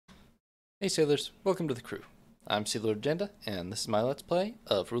Hey sailors, welcome to the crew. I'm Sailor Agenda, and this is my Let's Play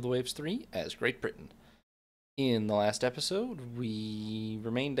of Rule the Waves 3 as Great Britain. In the last episode, we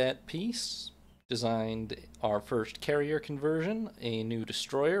remained at peace, designed our first carrier conversion, a new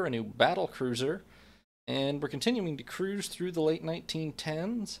destroyer, a new battlecruiser, and we're continuing to cruise through the late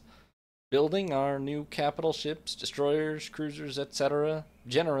 1910s, building our new capital ships, destroyers, cruisers, etc.,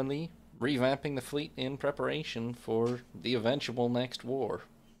 generally revamping the fleet in preparation for the eventual next war.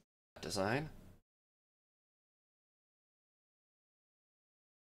 Design.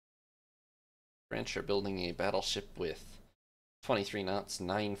 French are building a battleship with 23 knots,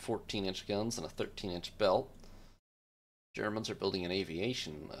 9 14-inch guns, and a 13-inch belt. Germans are building an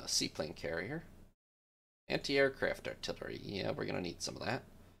aviation seaplane carrier. Anti-aircraft artillery. Yeah, we're going to need some of that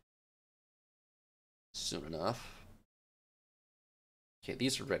soon enough. Okay,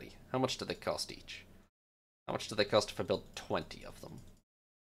 these are ready. How much do they cost each? How much do they cost if I build 20 of them?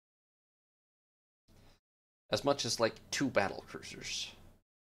 As much as like 2 battle cruisers,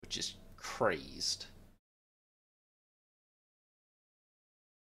 which is crazed.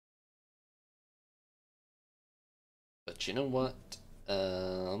 But you know what?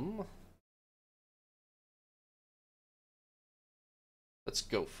 Let's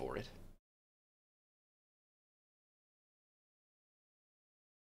go for it.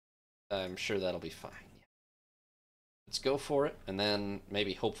 I'm sure that'll be fine. Let's go for it, and then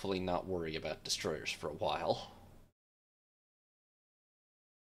maybe hopefully not worry about destroyers for a while.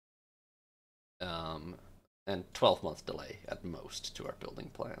 And 12-month delay at most to our building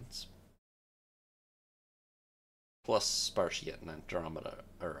plans. Plus, Spartiate and Andromeda,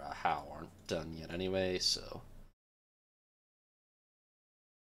 or How, aren't done yet anyway, so...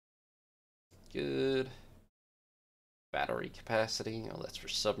 Good. Battery capacity, oh, that's for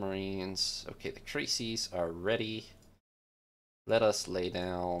submarines. Okay, the Tracy's are ready. Let us lay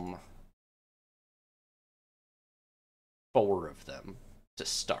down 4 of them to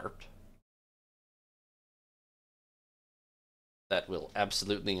start. That will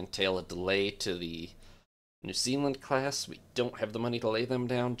absolutely entail a delay to the New Zealand class. We don't have the money to lay them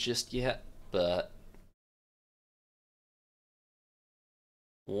down just yet, but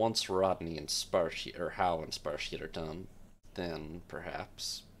once Rodney and Spartiate, or Howe and Spartiate are done, then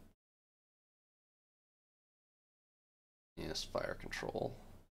perhaps. Yes, fire control.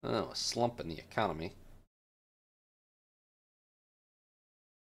 Oh, a slump in the economy.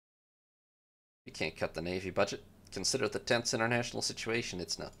 You can't cut the Navy budget. Consider the tense international situation.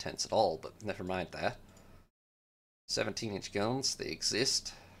 It's not tense at all, but never mind that. 17-inch guns, they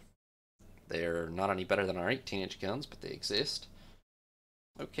exist. They're not any better than our 18-inch guns, but they exist.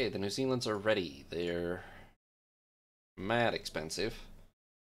 Okay, the New Zealands are ready. They're mad expensive.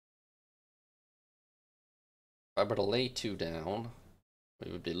 If I were to lay 2 down,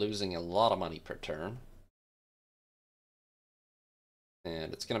 we would be losing a lot of money per turn.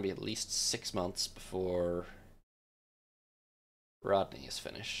 And it's going to be at least 6 months before Rodney is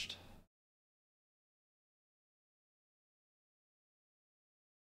finished.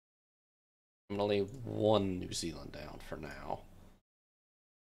 I'm going to lay 1 New Zealand down for now.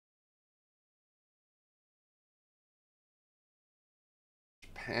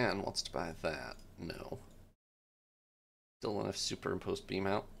 Japan wants to buy that. No. Still enough superimposed beam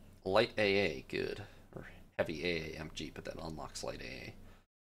out. Light AA, good. Or heavy AAMG, but that unlocks light AA.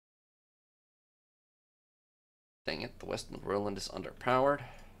 Dang it, the Westmoreland is underpowered.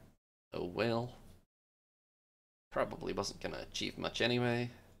 Oh well. Probably wasn't going to achieve much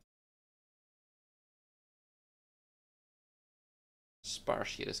anyway.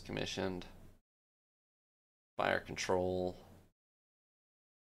 Spartiate is commissioned. Fire control.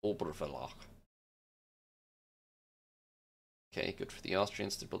 Oberverloch. Okay, good for the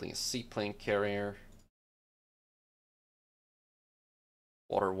Austrians. They're building a seaplane carrier.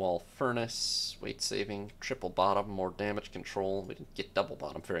 Water wall furnace, weight saving, triple bottom, more damage control. We didn't get double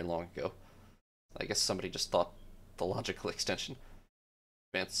bottom very long ago. I guess somebody just thought the logical extension.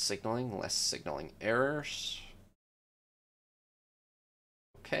 Advanced signaling, less signaling errors.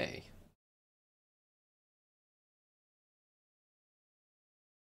 Okay.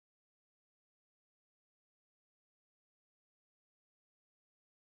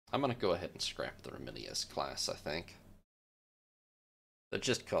 I'm going to go ahead and scrap the Remedius class, I think. They're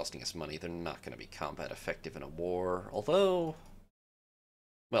just costing us money. They're not going to be combat effective in a war. Although,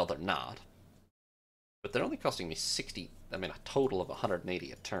 well, they're not. But they're only costing me 60, I mean, a total of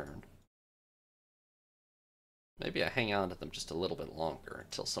 180 a turn. Maybe I hang on to them just a little bit longer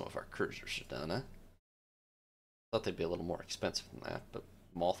until some of our cruisers are done, eh? Thought they'd be a little more expensive than that, but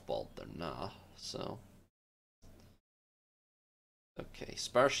mothballed they're not, so... Okay,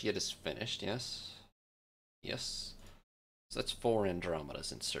 Spartiate is finished, yes. Yes. So that's 4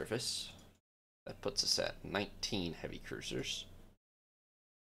 Andromedas in service. That puts us at 19 heavy cruisers.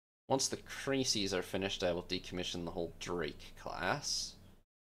 Once the Crises are finished, I will decommission the whole Drake class.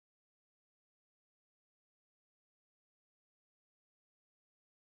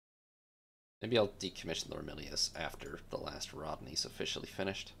 Maybe I'll decommission the Ramilias after the last Rodney's officially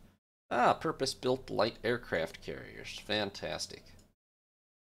finished. Ah, purpose-built light aircraft carriers. Fantastic.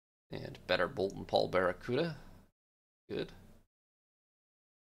 And better Bolt and Paul Barracuda. Good.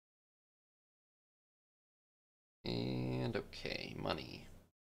 And okay, money.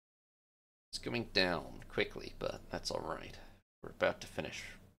 It's going down quickly, but that's alright. We're about to finish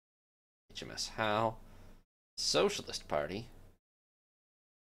HMS Howe. Socialist Party.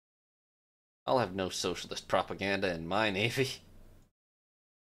 I'll have no socialist propaganda in my navy.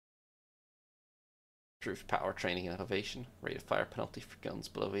 Improved power training and elevation. Rate of fire penalty for guns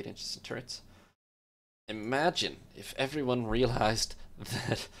below 8 inches and turrets. Imagine if everyone realized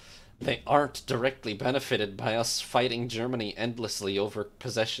that they aren't directly benefited by us fighting Germany endlessly over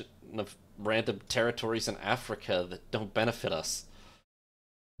possession of random territories in Africa that don't benefit us.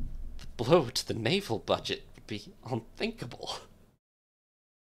 The blow to the naval budget would be unthinkable.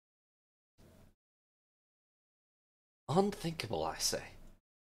 Unthinkable, I say.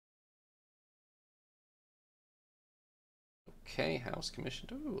 Okay, House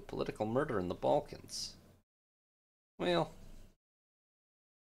commissioned. Ooh, a political murder in the Balkans. Well,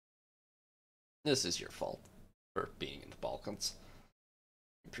 this is your fault for being in the Balkans.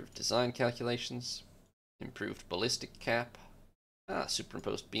 Improved design calculations. Improved ballistic cap. Ah,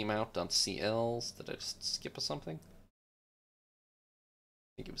 superimposed beam out on CLs. Did I just skip or something?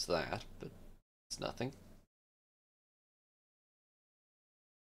 I think it was that, but it's nothing.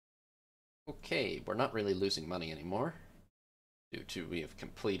 Okay, we're not really losing money anymore. Due to we have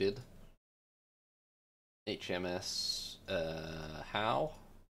completed HMS Howe.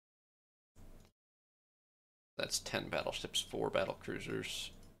 That's 10 battleships, 4 battlecruisers.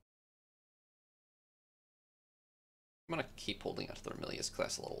 I'm going to keep holding out to the Ramilias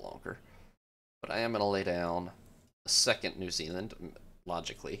class a little longer. But I am going to lay down a second New Zealand,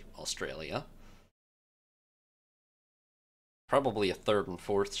 logically, Australia. Probably a third and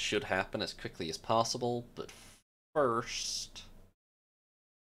fourth should happen as quickly as possible, but first...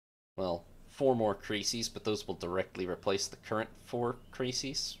 Well, 4 more Crises, but those will directly replace the current 4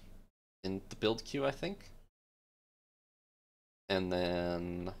 Crises in the build queue, I think. And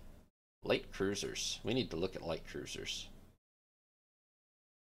then light cruisers. We need to look at light cruisers.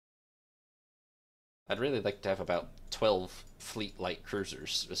 I'd really like to have about 12 fleet light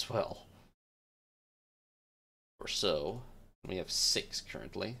cruisers as well. Or so. We have 6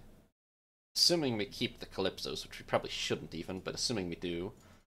 currently. Assuming we keep the Calypsos, which we probably shouldn't even, but assuming we do,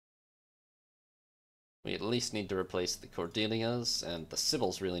 we at least need to replace the Cordelias, and the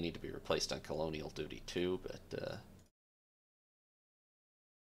Sybils really need to be replaced on colonial duty too, but the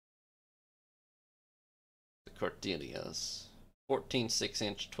Cordelias. 14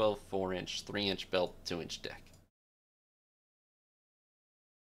 6-inch, 12 4-inch, 3-inch belt, 2-inch deck.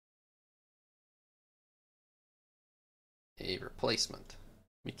 A replacement.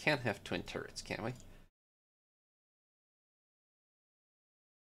 We can't have twin turrets, can we?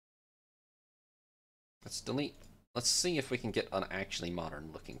 Let's delete. Let's see if we can get an actually modern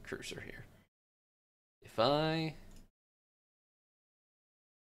looking cruiser here. If I...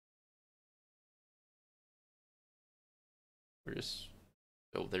 Where's...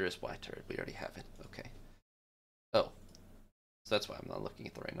 Oh, there is Y turret. We already have it. Okay. Oh. So that's why I'm not looking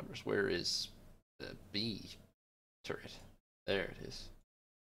at the right numbers. Where is the B turret? There it is.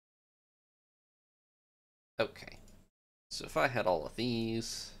 Okay. So if I had all of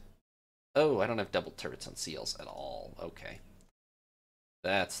these... Oh, I don't have double turrets on CLs at all. Okay.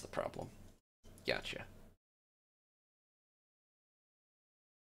 That's the problem. Gotcha.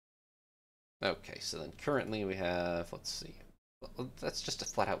 Okay, so then currently we have, let's see. That's just a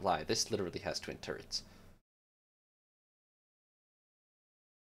flat out lie. This literally has twin turrets.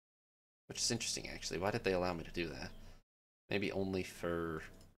 Which is interesting, actually. Why did they allow me to do that? Maybe only for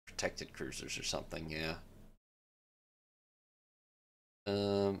protected cruisers or something, yeah.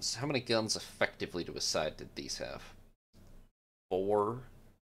 So how many guns effectively to a side did these have? 4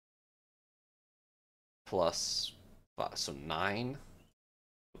 plus 5, so 9?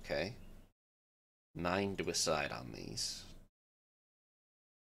 Okay. 9 to a side on these.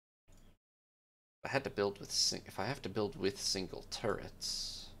 If I had to build with if I have to build with single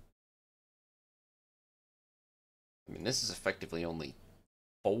turrets, I mean this is effectively only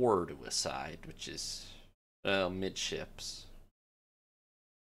 4 to a side, which is midships.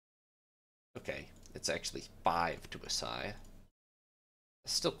 Okay, it's actually 5 to a side.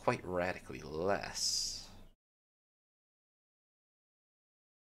 Still quite radically less.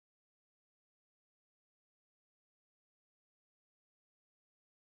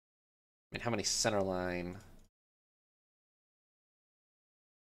 I mean, how many centerline?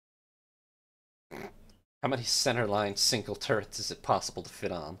 How many centerline single turrets is it possible to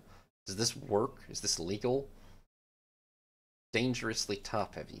fit on? Does this work? Is this legal? Dangerously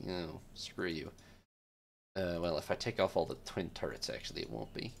top heavy. Oh, screw you. Well, if I take off all the twin turrets, actually, it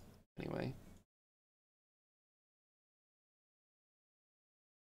won't be. Anyway.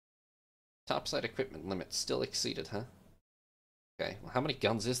 Topside equipment limit still exceeded, huh? Okay, well, how many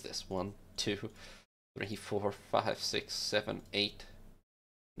guns is this? 1, 2, 3, 4, 5, 6, 7, 8,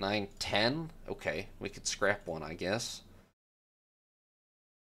 9, 10? Okay, we could scrap one, I guess.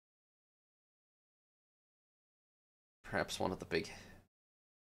 Perhaps one of the big...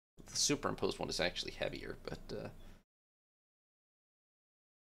 The superimposed one is actually heavier, but...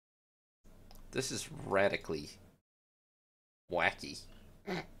 This is radically wacky.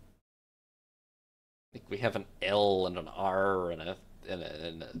 I think we have an L and an R and a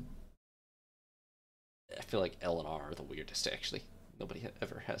I feel like L and R are the weirdest, actually. Nobody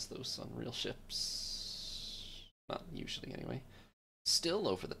ever has those on real ships. Not usually, anyway. Still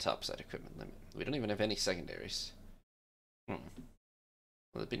over the topside equipment limit. We don't even have any secondaries. Well,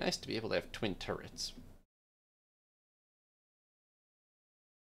 it'd be nice to be able to have twin turrets.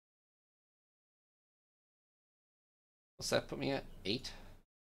 What's that put me at? 8?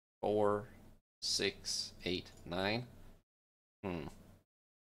 4, 6, 8, 9? Okay,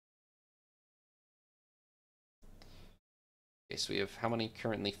 so we have how many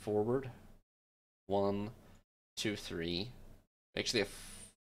currently forward? 1, 2, 3. We actually have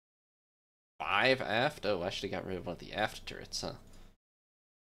 5 aft? Oh, I should have got rid of one of the aft turrets, huh?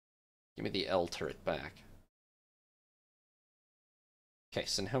 Give me the L turret back. Okay,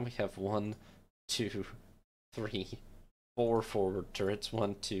 so now we have 1, 2, 3, 4 forward turrets,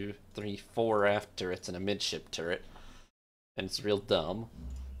 1, 2, 3, 4 aft turrets, and a midship turret. And it's real dumb.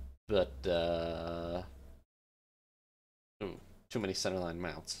 But, ooh, too many centerline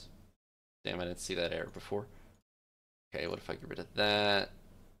mounts. Damn, I didn't see that error before. Okay, what if I get rid of that?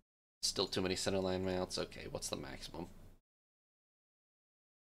 Still too many centerline mounts. Okay, what's the maximum?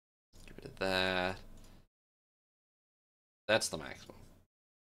 Get rid of that. That's the maximum.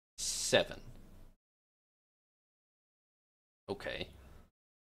 7. Okay.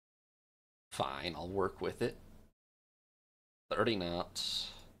 Fine, I'll work with it. 30 knots.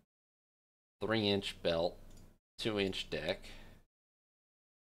 3-inch belt. 2-inch deck.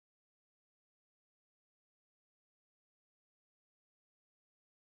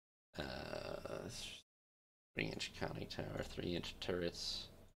 Uh, 3-inch counting tower, 3-inch turrets,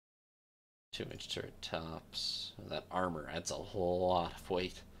 2-inch turret tops. That armor adds a whole lot of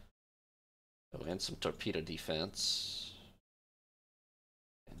weight. Oh, and some torpedo defense.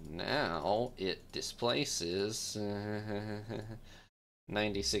 And now it displaces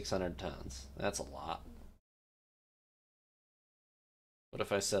 9,600 tons. That's a lot. What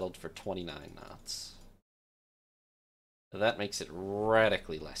if I settled for 29 knots? That makes it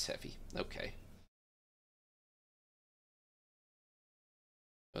radically less heavy. Okay.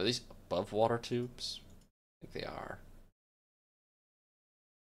 Are these above water tubes? I think they are.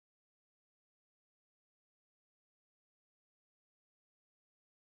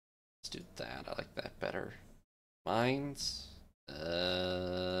 Let's do that. I like that better. Mines?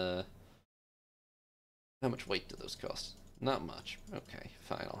 How much weight do those cost? Not much. Okay,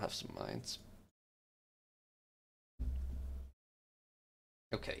 fine. I'll have some mines.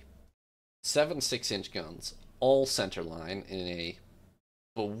 Okay. 7 6-inch guns, all centerline in a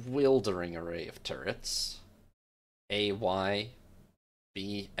bewildering array of turrets. A, Y,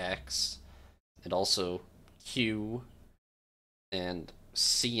 B, X, and also Q, and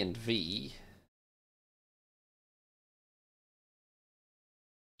C and V.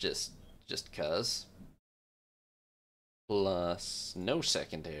 Just cuz. Plus no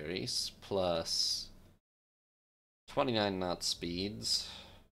secondaries, plus 29 knot speeds.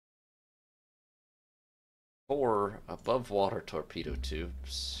 4 above water torpedo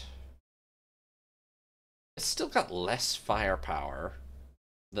tubes. It's still got less firepower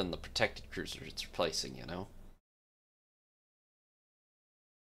than the protected cruiser it's replacing, you know?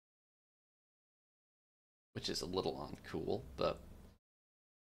 Which is a little uncool, but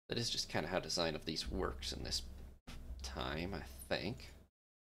that is just kind of how design of these works in this time, I think.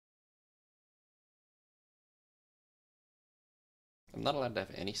 I'm not allowed to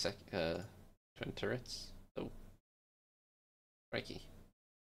have any twin turrets. Oh. Crikey.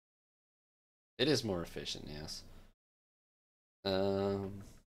 It is more efficient, yes. Oh,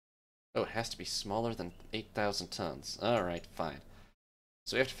 it has to be smaller than 8,000 tons. Alright, fine.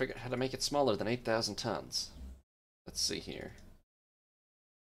 So we have to figure out how to make it smaller than 8,000 tons. Let's see here.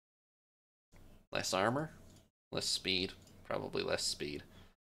 Less armor? Less speed? Probably less speed.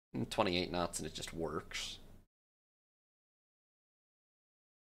 28 knots and it just works.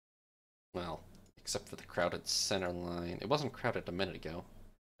 Well, except for the crowded center line. It wasn't crowded a minute ago.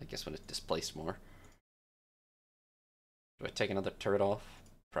 I guess when it displaced more. Do I take another turret off?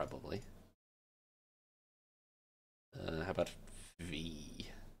 Probably. How about V?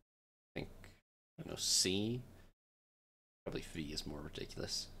 I think, I don't know, C? Probably V is more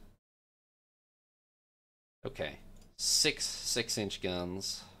ridiculous. Okay. 6 6-inch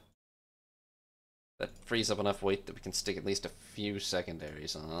guns. That frees up enough weight that we can stick at least a few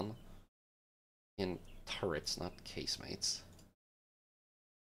secondaries on. In turrets, not casemates.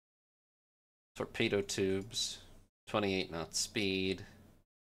 Torpedo tubes. 28 knot speed.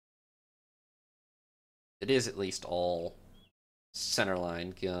 It is at least all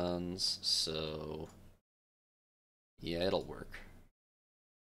centerline guns, so yeah, it'll work.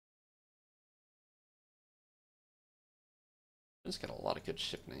 It's got a lot of good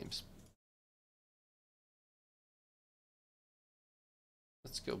ship names.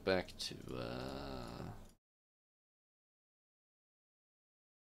 Let's go back to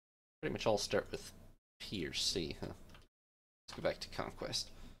pretty much all start with P or C, huh? Let's go back to Conquest.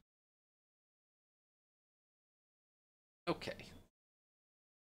 Okay.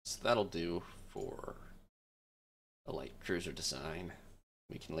 So that'll do for a light cruiser design.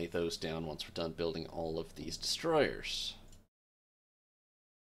 We can lay those down once we're done building all of these destroyers.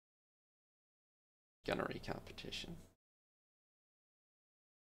 Gunnery competition.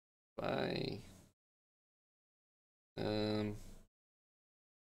 By you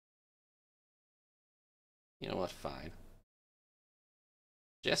know what, fine.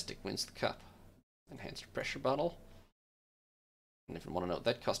 Majestic wins the cup. Enhanced pressure bottle. I don't even want to know.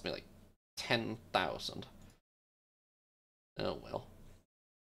 That cost me like 10,000. Oh well.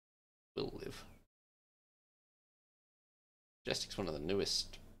 We'll live. Majestic's one of the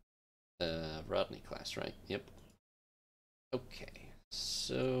newest Rodney class, right? Yep. Okay,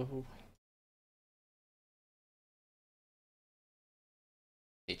 so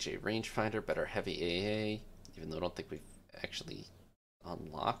HA rangefinder, better heavy AA, even though I don't think we've actually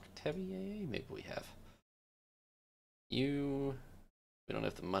unlocked heavy AA. Maybe we have. You, we don't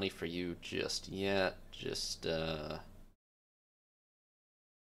have the money for you just yet. Just how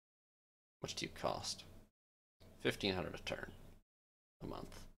much do you cost? 1,500 a turn, a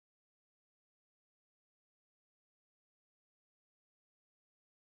month.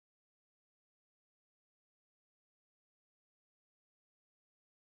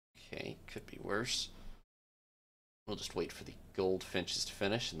 Okay, could be worse. We'll just wait for the goldfinches to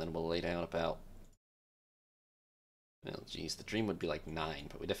finish, and then we'll lay down about... Well, geez, the dream would be like 9,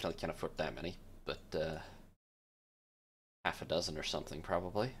 but we definitely can't afford that many. But, half a dozen or something,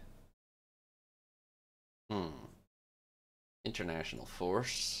 probably. International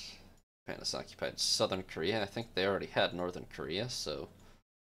force. Japan has occupied Southern Korea. I think they already had Northern Korea, so...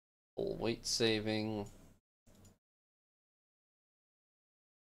 Full weight saving...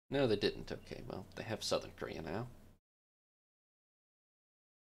 No, they didn't. Okay, well, they have Southern Korea now.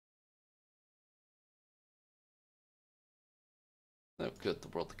 Oh, good. The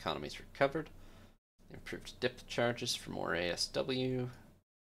world economy's recovered. Improved depth charges for more ASW.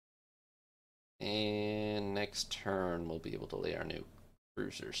 And next turn, we'll be able to lay our new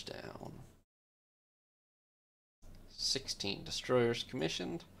cruisers down. 16 destroyers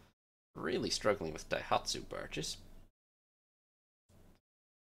commissioned. Really struggling with Daihatsu barges.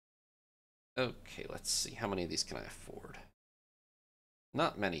 Okay, let's see. How many of these can I afford?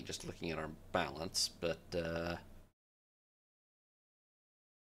 Not many, just looking at our balance, but,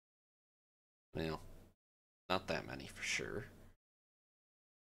 well, not that many for sure.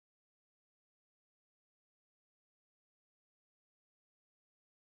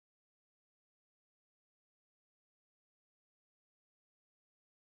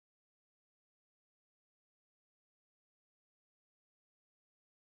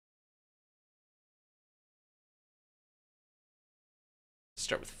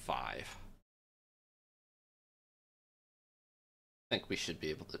 Start with 5. I think we should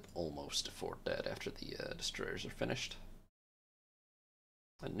be able to almost afford that after the destroyers are finished.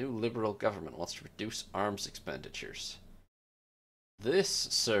 A new liberal government wants to reduce arms expenditures. This,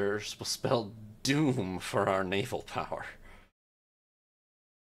 sirs, will spell doom for our naval power.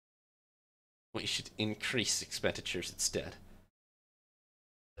 We should increase expenditures instead.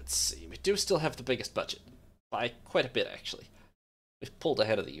 Let's see, we do still have the biggest budget. By quite a bit, actually. We've pulled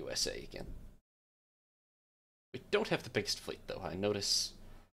ahead of the USA again. We don't have the biggest fleet, though. I notice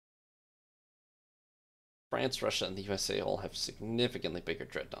France, Russia, and the USA all have significantly bigger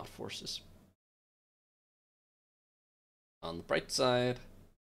dreadnought forces. On the bright side,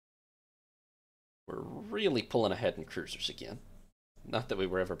 we're really pulling ahead in cruisers again. Not that we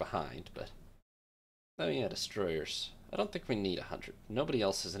were ever behind, but... Oh yeah, destroyers. I don't think we need 100. Nobody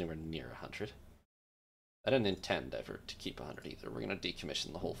else is anywhere near 100. I didn't intend ever to keep 100 either. We're going to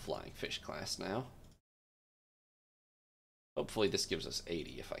decommission the whole Flying Fish class now. Hopefully this gives us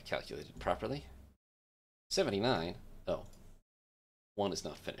 80 if I calculated properly. 79? Oh. One is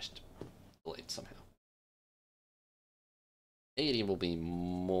not finished. Delayed somehow. 80 will be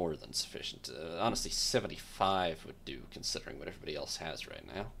more than sufficient. Honestly, 75 would do, considering what everybody else has right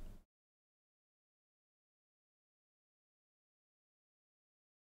now.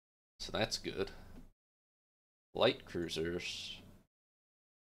 So that's good. Light cruisers.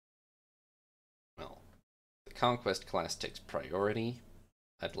 Well, the Conquest class takes priority.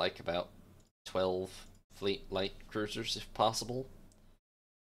 I'd like about 12 fleet light cruisers if possible.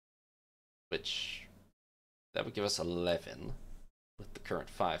 Which, that would give us 11 with the current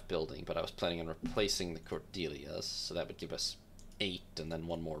 5 building, but I was planning on replacing the Cordelias, so that would give us 8 and then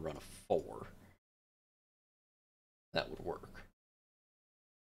one more run of 4. That would work.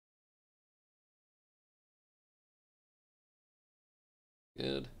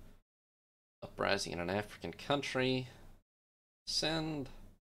 Good. Uprising in an African country. Send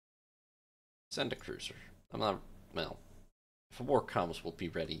a cruiser. I'm not, well, if a war comes, we'll be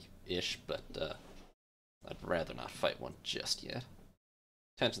ready-ish, but I'd rather not fight one just yet.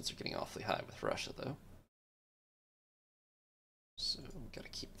 Tensions are getting awfully high with Russia, though. So, we've got to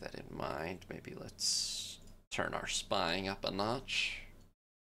keep that in mind. Maybe let's turn our spying up a notch.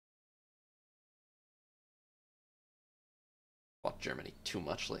 Fought Germany too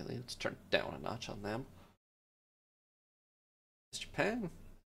much lately. Let's turn down a notch on them. Is Japan?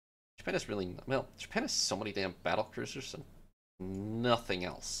 Japan is really, well, Japan has so many damn battle cruisers and nothing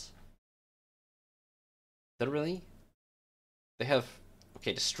else. Literally, they have,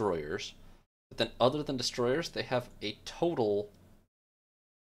 okay, destroyers, but then other than destroyers, they have a total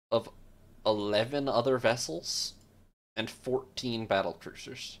of 11 other vessels and 14 battle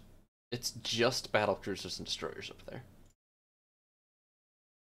cruisers. It's just battle cruisers and destroyers over there.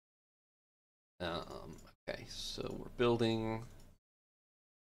 Okay, so we're building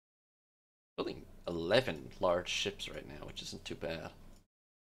 11 large ships right now, which isn't too bad.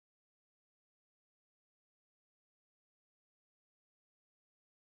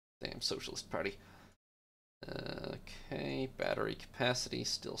 Damn Socialist Party. Okay, battery capacity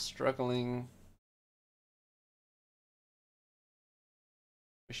still struggling.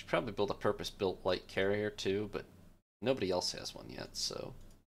 We should probably build a purpose-built light carrier too, but nobody else has one yet, so...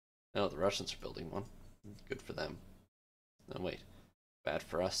 No, the Russians are building one. Good for them. No, wait. Bad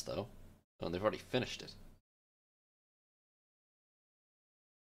for us, though. Oh, they've already finished it.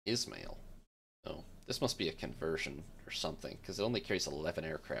 Ismail. Oh, this must be a conversion or something, because it only carries 11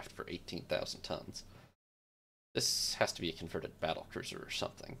 aircraft for 18,000 tons. This has to be a converted battlecruiser or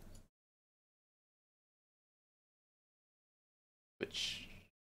something. Which,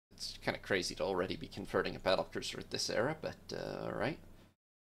 it's kind of crazy to already be converting a battlecruiser at this era, but alright.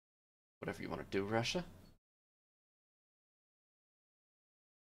 Whatever you want to do, Russia.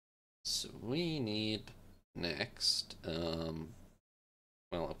 So we need next, well,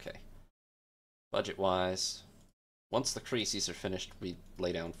 okay. Budget-wise, once the crises are finished, we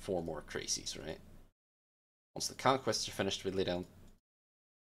lay down 4 more crises, right? Once the conquests are finished, we lay down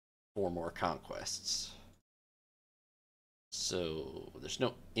 4 more conquests. So there's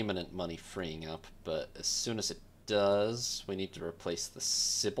no imminent money freeing up, but as soon as it does, we need to replace the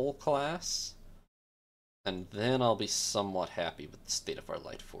Sybille class, and then I'll be somewhat happy with the state of our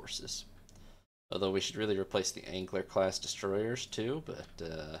light forces. Although we should really replace the Angler class destroyers too,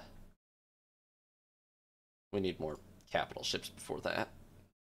 but we need more capital ships before that.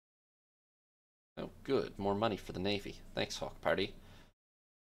 Oh, good. More money for the Navy. Thanks, Hawk Party.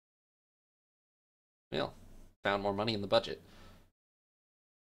 Well, found more money in the budget.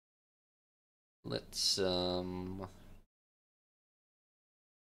 Let's, we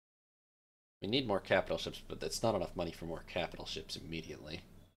need more capital ships, but that's not enough money for more capital ships immediately.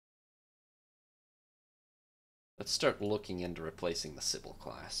 Let's start looking into replacing the Sybille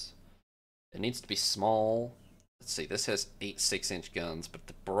class. It needs to be small. Let's see, this has 8 6-inch guns, but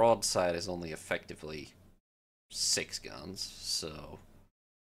the broadside is only effectively 6 guns, so...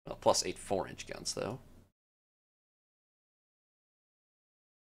 Well, plus 8 4-inch guns, though.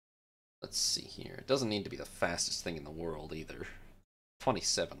 let's see here. It doesn't need to be the fastest thing in the world either.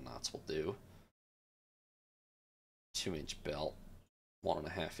 27 knots will do. 2-inch belt.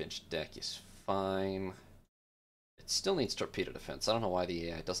 1.5-inch deck is fine. It still needs torpedo defense. I don't know why the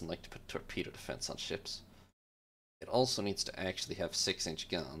AI doesn't like to put torpedo defense on ships. It also needs to actually have 6-inch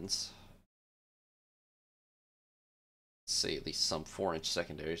guns. Let's say at least some 4-inch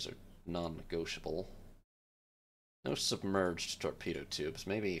secondaries are non-negotiable. No submerged torpedo tubes.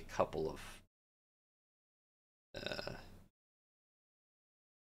 Maybe a couple of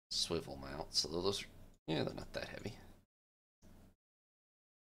swivel mounts. Although those are, yeah, they're not that heavy.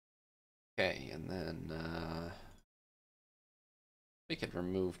 Okay, and then we could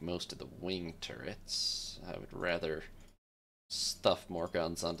remove most of the wing turrets. I would rather stuff more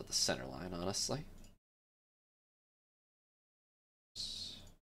guns onto the center line, honestly.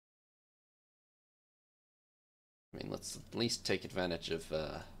 I mean, let's at least take advantage of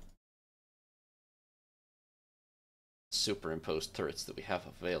superimposed turrets that we have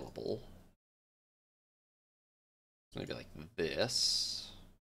available. Maybe like this.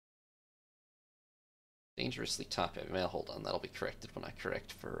 Dangerously top heavy. Well, hold on, that'll be corrected when I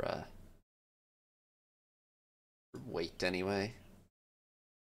correct for weight anyway.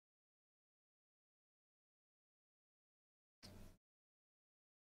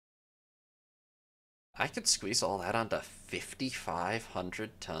 I could squeeze all that onto 5,500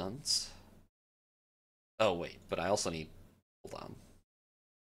 tons. Oh wait, but I also need, hold on.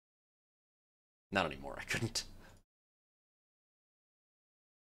 Not anymore, I couldn't.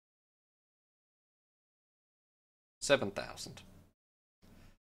 $7,000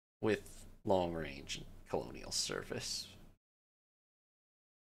 with long range and colonial service.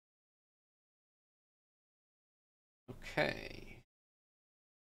 Okay.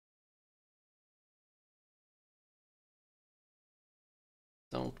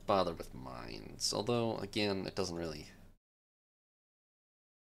 Don't bother with mines. Although, again, it doesn't really...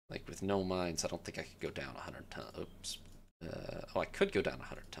 Like, with no mines, I don't think I could go down 100 tons. Oops. Oh, I could go down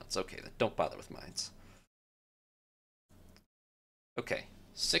 100 tons. Okay, then don't bother with mines. Okay.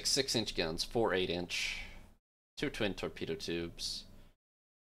 6 6-inch guns, 4 8-inch, 2 twin torpedo tubes.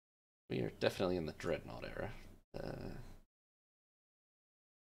 We are definitely in the Dreadnought era.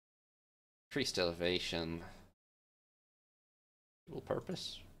 Increased elevation. Dual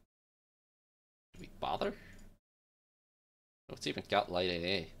purpose? Do we bother? Oh, it's even got light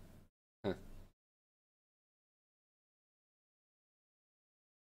AA. Huh.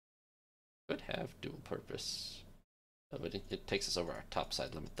 Could have dual purpose. Oh, but it takes us over our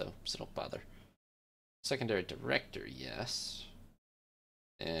topside limit though, so don't bother. Secondary director, yes.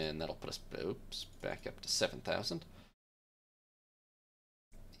 And that'll put us, oops, back up to 7,000.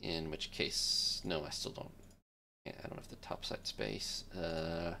 In which case, no, I still don't. Yeah, I don't have the topside space.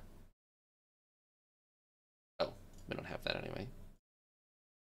 Oh, we don't have that anyway.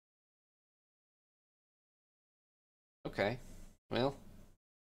 Okay, well.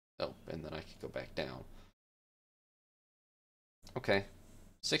 Oh, and then I could go back down. Okay,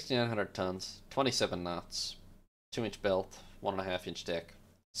 6,900 tons, 27 knots, 2-inch belt, 1.5-inch deck,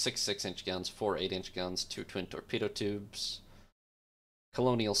 6 6-inch guns, 4 8-inch guns, 2 twin torpedo tubes,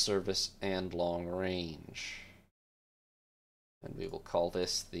 colonial service, and long range. And we will call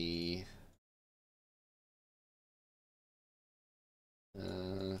this the...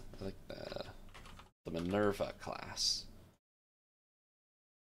 like the Minerva class.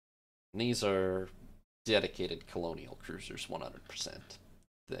 And these are dedicated colonial cruisers, 100%.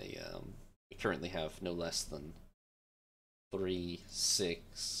 They we currently have no less than 3,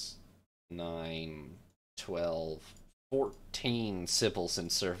 6, 9, 12, 14 Sybilles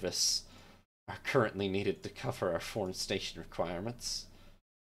in service are currently needed to cover our foreign station requirements.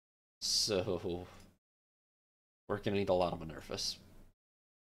 So we're gonna need a lot of Minervas.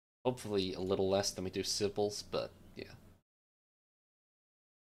 Hopefully a little less than we do Sybils, but yeah.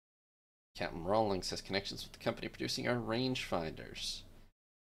 Captain Rawlings has connections with the company producing our rangefinders.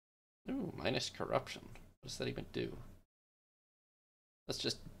 Ooh, minus corruption. What does that even do? Let's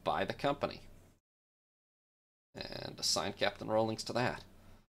just buy the company. And assign Captain Rawlings to that.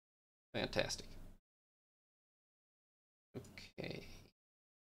 Fantastic. Okay.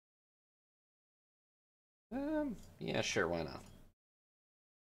 Yeah, sure, why not?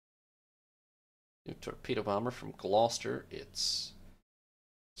 New torpedo bomber from Gloucester. It's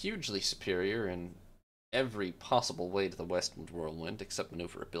hugely superior in every possible way to the Westland Whirlwind, except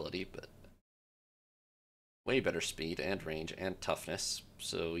maneuverability, but way better speed and range and toughness.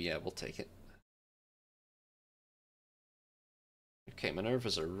 So yeah, we'll take it. Okay,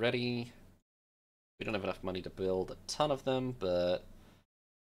 Minervas are ready. We don't have enough money to build a ton of them, but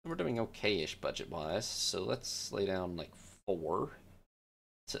the we're doing okay-ish budget-wise, so let's lay down like 4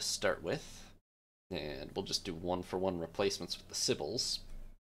 to start with. And we'll just do 1-for-1 replacements with the Sybils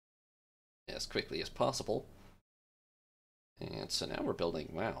as quickly as possible. And so now we're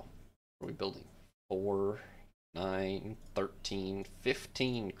building, wow, what are we building? 4, 9, 13,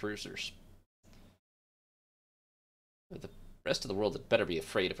 15 cruisers. The rest of the world had better be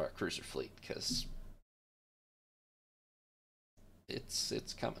afraid of our cruiser fleet, because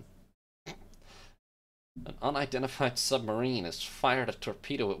it's coming. An unidentified submarine has fired a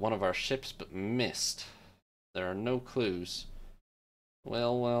torpedo at one of our ships but missed. There are no clues.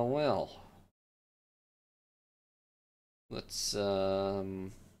 Well, well, well. Let's, we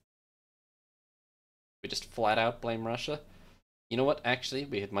just flat out blame Russia? You know what, actually,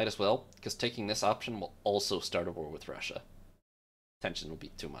 we might as well, because taking this option will also start a war with Russia. Tension will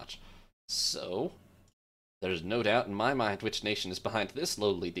be too much. So, there's no doubt in my mind which nation is behind this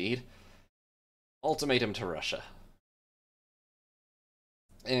lowly deed. Ultimatum to Russia.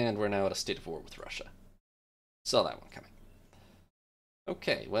 And we're now at a state of war with Russia. Saw that one coming.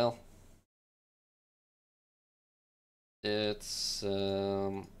 Okay, well, it's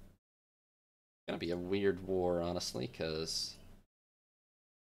gonna be a weird war, honestly, because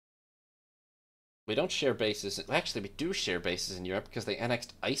we don't share bases. Actually, we do share bases in Europe because they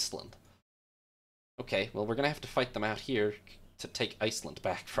annexed Iceland. Okay, well, we're gonna have to fight them out here to take Iceland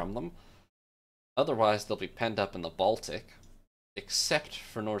back from them. Otherwise, they'll be penned up in the Baltic, except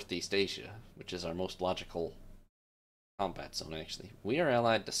for Northeast Asia, which is our most logical combat zone, actually. We are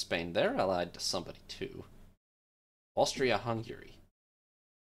allied to Spain. They're allied to somebody, too. Austria-Hungary.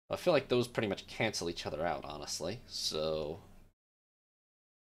 I feel like those pretty much cancel each other out, honestly. So,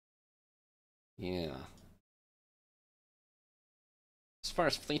 yeah. As far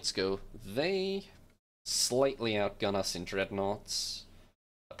as fleets go, they slightly outgun us in dreadnoughts.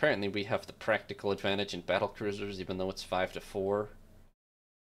 Apparently we have the practical advantage in battlecruisers, even though it's 5-4.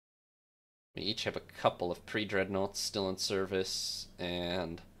 We each have a couple of pre-dreadnoughts still in service,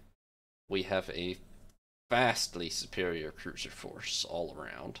 and we have a vastly superior cruiser force all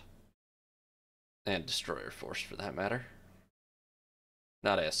around. And destroyer force, for that matter.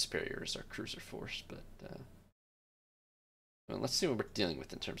 Not as superior as our cruiser force, but well, let's see what we're dealing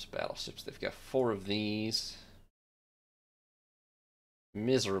with in terms of battleships. They've got 4 of these.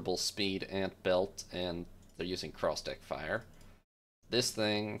 Miserable speed and belt, and they're using cross-deck fire. This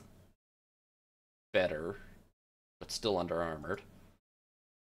thing, better, but still under-armored.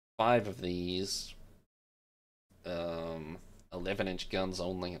 5 of these, 11-inch guns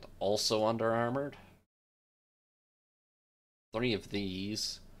only, and also under-armored. 3 of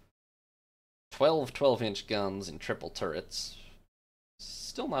these, 12 12-inch guns in triple turrets.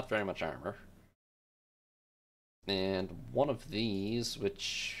 Still not very much armor. And 1 of these,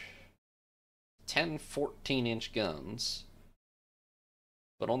 which 10 14-inch guns,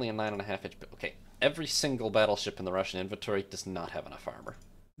 but only a 9.5-inch. Okay, every single battleship in the Russian inventory does not have enough armor.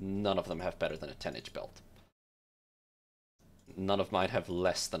 None of them have better than a 10-inch belt. None of mine have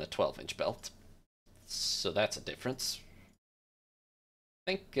less than a 12-inch belt. So that's a difference.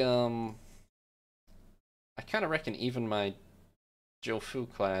 I think, I kind of reckon even my Jofu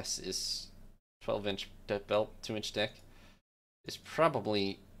class is 12-inch belt, 2-inch deck, is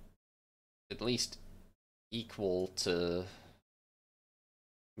probably at least equal to,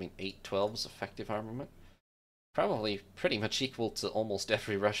 8 12's effective armament. Probably pretty much equal to almost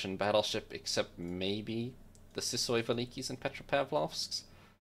every Russian battleship except maybe the Sysoy Velikis and Petropavlovsks.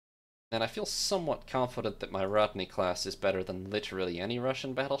 And I feel somewhat confident that my Rodney class is better than literally any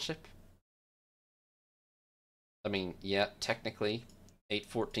Russian battleship. Yeah, technically,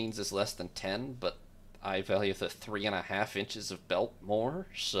 814s is less than 10, but I value the 3.5 inches of belt more,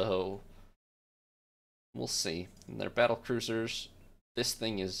 so we'll see. And they're battlecruisers. This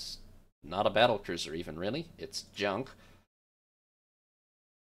thing is not a battlecruiser even, really. It's junk.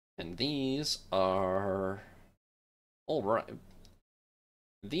 And these are alright.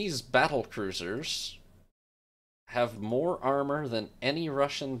 These battlecruisers have more armor than any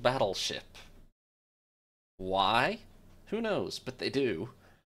Russian battleship. Why? Who knows, but they do.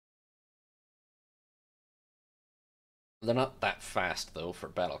 They're not that fast, though, for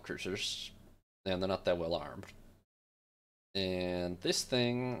battlecruisers, and they're not that well armed. And this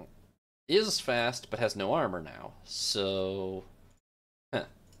thing is fast, but has no armor now, so...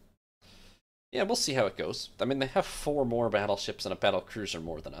 Yeah, we'll see how it goes. They have 4 more battleships and a battlecruiser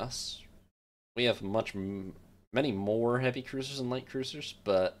more than us. We have many more heavy cruisers and light cruisers,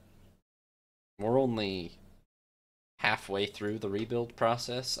 but we're only halfway through the rebuild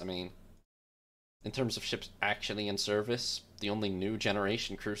process. In terms of ships actually in service, the only new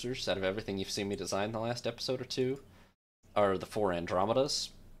generation cruisers out of everything you've seen me design in the last episode or two are the 4 Andromedas.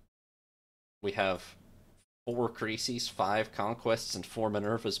 We have 4 Creases, 5 Conquests, and 4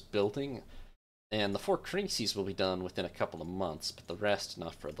 Minervas building. And the 4 Creases will be done within a couple of months, but the rest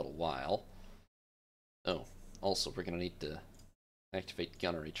not for a little while. Oh, also we're going to need to activate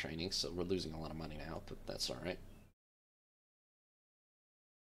gunnery training, so we're losing a lot of money now, but that's alright.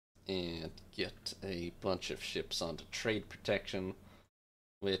 And get a bunch of ships onto trade protection,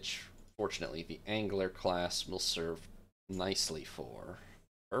 which fortunately the Angler class will serve nicely for.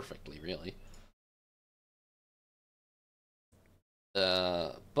 Perfectly, really.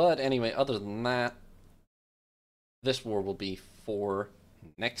 But anyway, other than that, this war will be for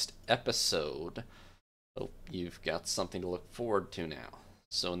next episode. Hope you've got something to look forward to now.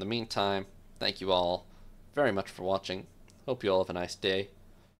 So in the meantime, thank you all very much for watching. Hope you all have a nice day.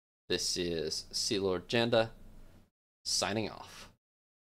 This is Sybille and Cordelia, signing off.